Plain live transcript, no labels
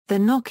The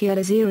Nokia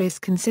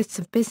Eseries consists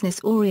of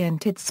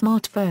business-oriented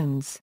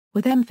smartphones,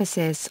 with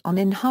emphasis on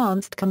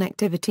enhanced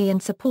connectivity and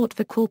support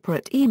for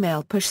corporate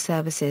email push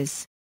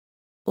services.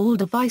 All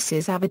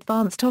devices have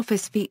advanced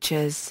office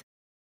features.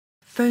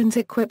 Phones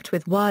equipped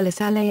with wireless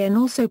LAN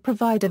also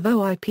provide a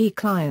VoIP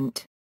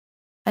client.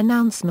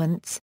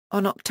 Announcements.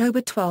 On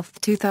October 12,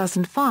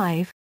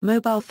 2005,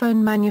 mobile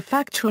phone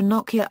manufacturer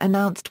Nokia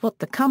announced what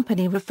the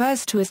company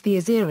refers to as the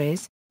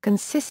Eseries,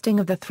 consisting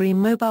of the three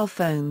mobile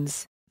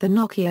phones, the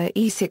Nokia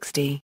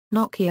E60,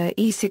 Nokia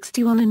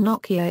E61 and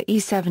Nokia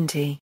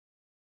E70.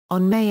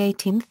 On May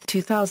 18,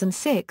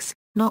 2006,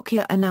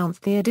 Nokia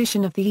announced the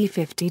addition of the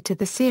E50 to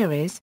the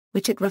series,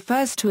 which it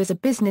refers to as a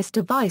business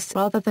device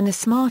rather than a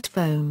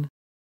smartphone.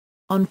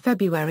 On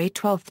February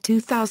 12,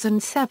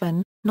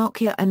 2007,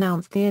 Nokia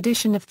announced the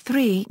addition of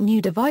three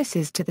new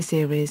devices to the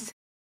series: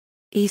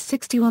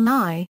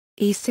 E61i,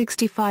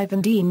 E65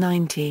 and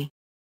E90.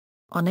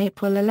 On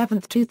April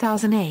 11,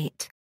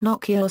 2008,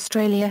 Nokia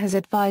Australia has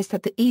advised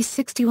that the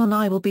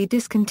E61i will be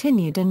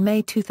discontinued in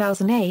May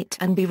 2008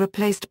 and be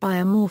replaced by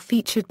a more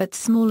featured but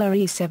smaller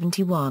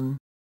E71.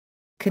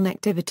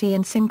 Connectivity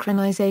and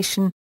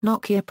synchronization.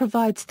 Nokia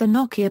provides the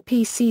Nokia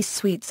PC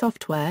Suite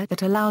software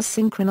that allows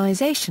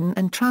synchronization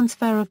and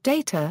transfer of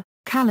data,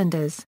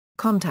 calendars,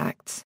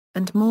 contacts,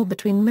 and more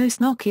between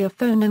most Nokia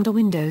phone and a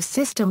Windows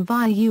system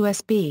via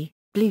USB,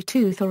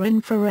 Bluetooth or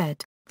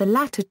infrared, the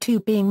latter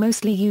two being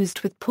mostly used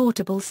with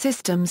portable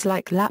systems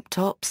like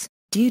laptops,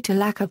 due to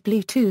lack of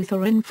Bluetooth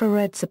or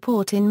infrared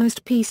support in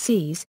most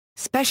PCs,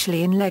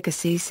 especially in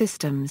legacy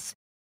systems.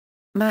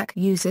 Mac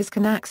users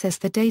can access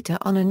the data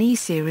on an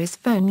E-Series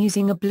phone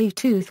using a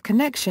Bluetooth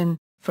connection,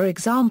 for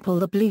example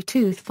the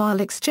Bluetooth File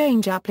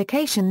Exchange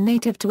application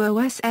native to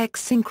OS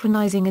X.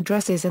 Synchronizing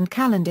addresses and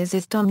calendars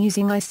is done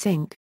using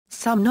iSync.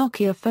 Some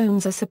Nokia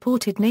phones are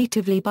supported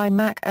natively by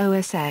Mac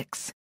OS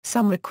X,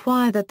 some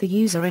require that the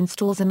user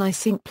installs an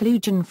iSync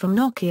plugin from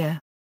Nokia.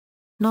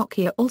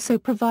 Nokia also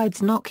provides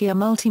Nokia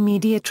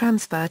Multimedia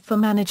Transfer for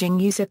managing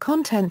user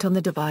content on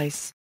the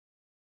device.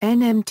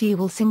 NMT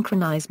will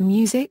synchronize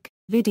music,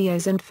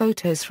 videos and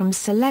photos from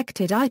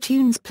selected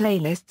iTunes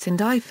playlists and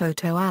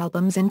iPhoto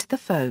albums into the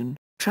phone,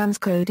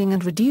 transcoding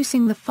and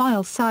reducing the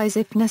file size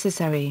if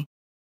necessary.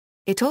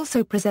 It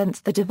also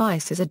presents the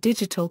device as a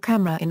digital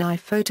camera in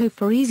iPhoto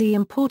for easy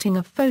importing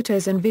of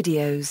photos and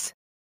videos.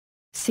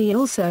 See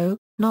also,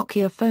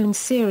 Nokia Phone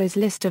Series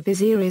list of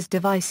Eseries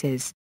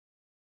devices.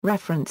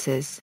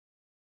 References.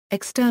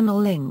 External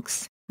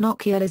links,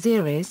 Nokia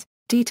Eseries,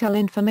 detail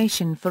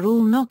information for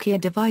all Nokia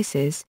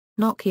devices,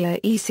 Nokia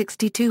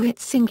E62 hit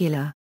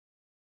singular.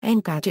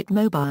 Engadget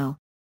Mobile.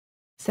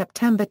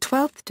 September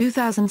 12,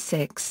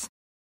 2006.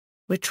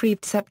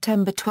 Retrieved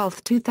September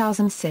 12,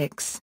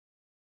 2006.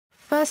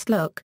 First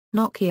look,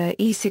 Nokia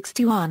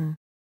E61.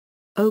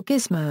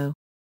 Gizmo.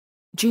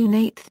 June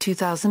 8,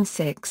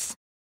 2006.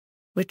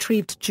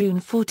 Retrieved June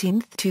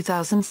 14,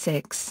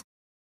 2006.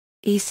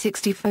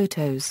 E60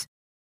 photos.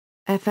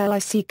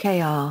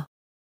 FLICKR.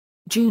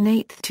 June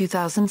 8,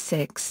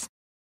 2006.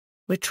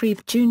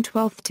 Retrieved June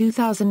 12,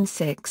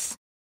 2006.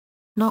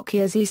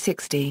 Nokia's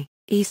E60,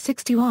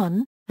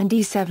 E61, and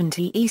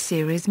E70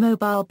 E-Series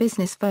mobile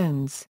business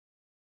phones.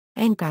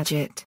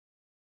 Engadget.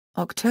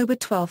 October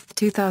 12,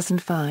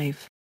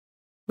 2005.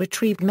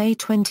 Retrieved May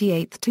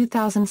 28,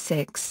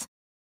 2006.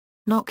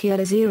 Nokia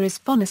Eseries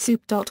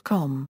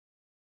Phonosoup.com.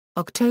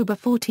 October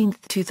 14,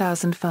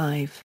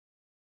 2005.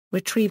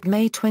 Retrieved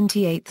May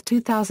 28,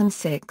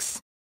 2006.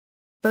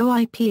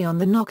 VoIP on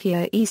the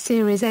Nokia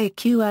E-Series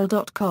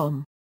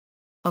AQL.com.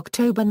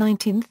 October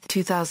 19,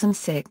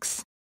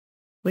 2006.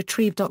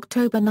 Retrieved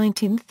October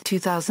 19,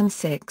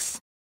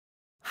 2006.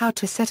 How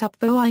to set up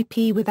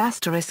VoIP with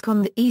asterisk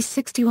on the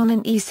E61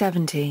 and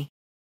E70.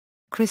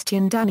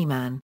 Christian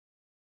Dannyman.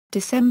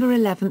 December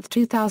 11,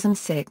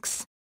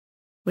 2006.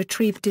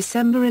 Retrieved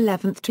December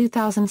 11,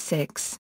 2006.